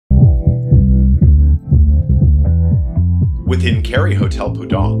Within Kerry Hotel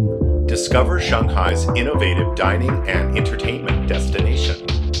Pudong, discover Shanghai's innovative dining and entertainment destination.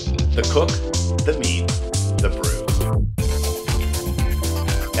 The cook, the meat, the brew.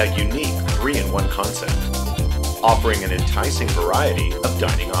 A unique 3-in-1 concept, offering an enticing variety of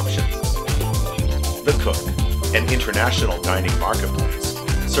dining options. The Cook, an international dining marketplace,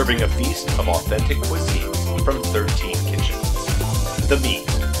 serving a feast of authentic cuisines from 13 kitchens. The Meat,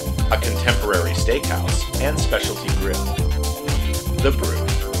 a contemporary steakhouse and specialty grill. The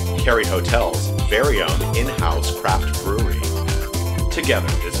Brew, Kerry Hotel's very own in-house craft brewery. Together,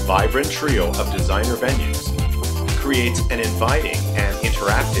 this vibrant trio of designer venues creates an inviting and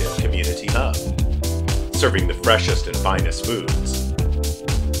interactive community hub, serving the freshest and finest foods,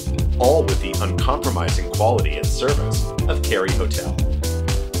 all with the uncompromising quality and service of Kerry Hotel.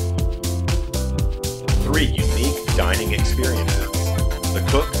 3 unique dining experiences: the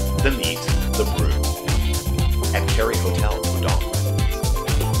Cook,